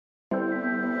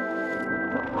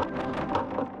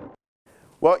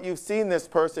Well, you've seen this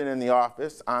person in the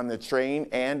office, on the train,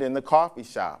 and in the coffee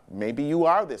shop. Maybe you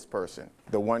are this person,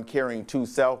 the one carrying two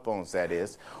cell phones, that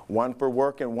is, one for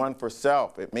work and one for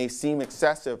self. It may seem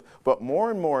excessive, but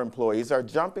more and more employees are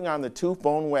jumping on the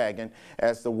two-phone wagon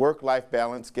as the work-life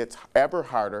balance gets ever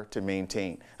harder to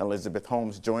maintain. Elizabeth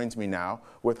Holmes joins me now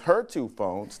with her two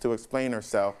phones to explain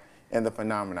herself and the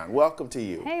phenomenon. Welcome to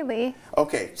you. Hey, Lee.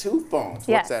 Okay, two phones.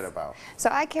 Yes. What's that about? So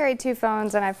I carry two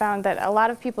phones, and I found that a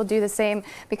lot of people do the same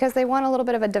because they want a little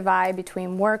bit of a divide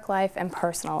between work life and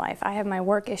personal life. I have my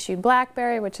work-issued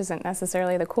BlackBerry, which isn't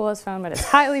necessarily the coolest phone, but it's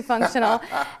highly functional,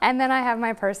 and then I have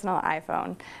my personal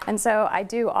iPhone. And so I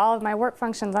do all of my work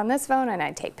functions on this phone, and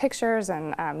I take pictures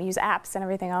and use apps and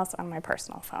everything else on my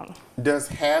personal phone. Does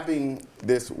having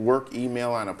this work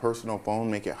email on a personal phone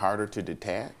make it harder to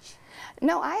detach?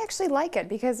 No, I actually like it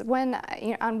because when,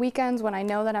 on weekends when I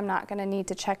know that I'm not going to need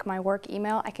to check my work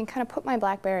email, I can kind of put my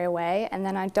BlackBerry away and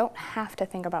then I don't have to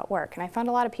think about work. And I found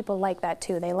a lot of people like that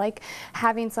too. They like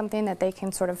having something that they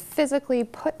can sort of physically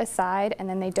put aside and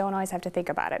then they don't always have to think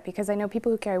about it. Because I know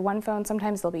people who carry one phone,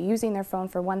 sometimes they'll be using their phone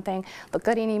for one thing, they'll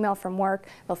get an email from work,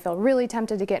 they'll feel really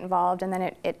tempted to get involved, and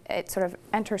then it sort of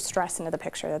enters stress into the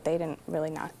picture that they didn't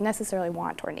really not necessarily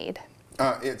want or need.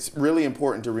 It's really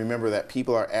important to remember that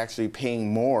people are actually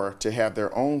paying more to have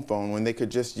their own phone when they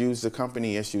could just use the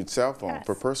company-issued cell phone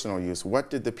for personal use. What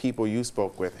did the people you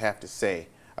spoke with have to say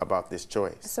about this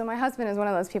choice? So my husband is one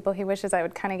of those people, he wishes I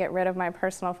would kind of get rid of my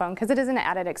personal phone because it is an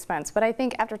added expense. But I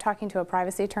think after talking to a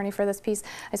privacy attorney for this piece,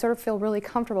 I sort of feel really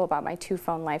comfortable about my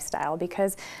two-phone lifestyle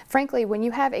because, frankly, when you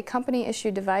have a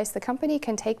company-issued device, the company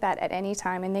can take that at any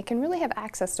time and they can really have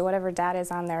access to whatever data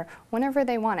is on there whenever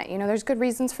they want it. You know, there's good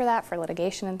reasons for that, for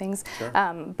litigation and things. Sure.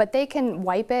 But they can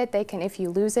wipe it, they can, if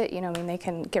you lose it, I mean, they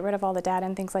can get rid of all the data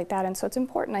and things like that. And so it's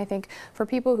important, I think, for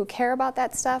people who care about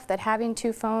that stuff, that having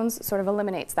two phones sort of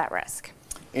eliminates that risk.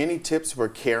 Any tips for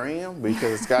carrying them?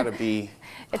 Because it's got to be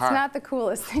It's hard. Not the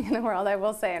coolest thing in the world, I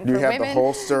will say. And Do you for have women, the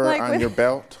holster on your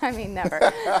belt? I mean, never.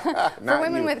 For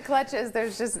women with clutches,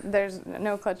 there's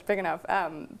no clutch big enough.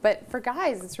 But for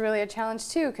guys, it's really a challenge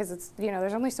too, because it's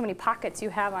there's only so many pockets you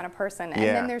have on a person, and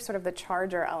then there's sort of the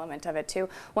charger element of it too.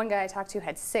 One guy I talked to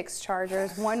had 6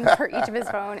 chargers, one for each of his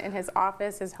phone in his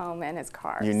office, his home, and his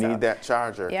car. You need that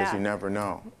charger because you never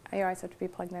know. You always have to be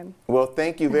plugged in. Well,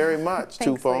 thank you very much.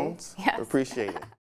 Two phones. Yes. Appreciate it.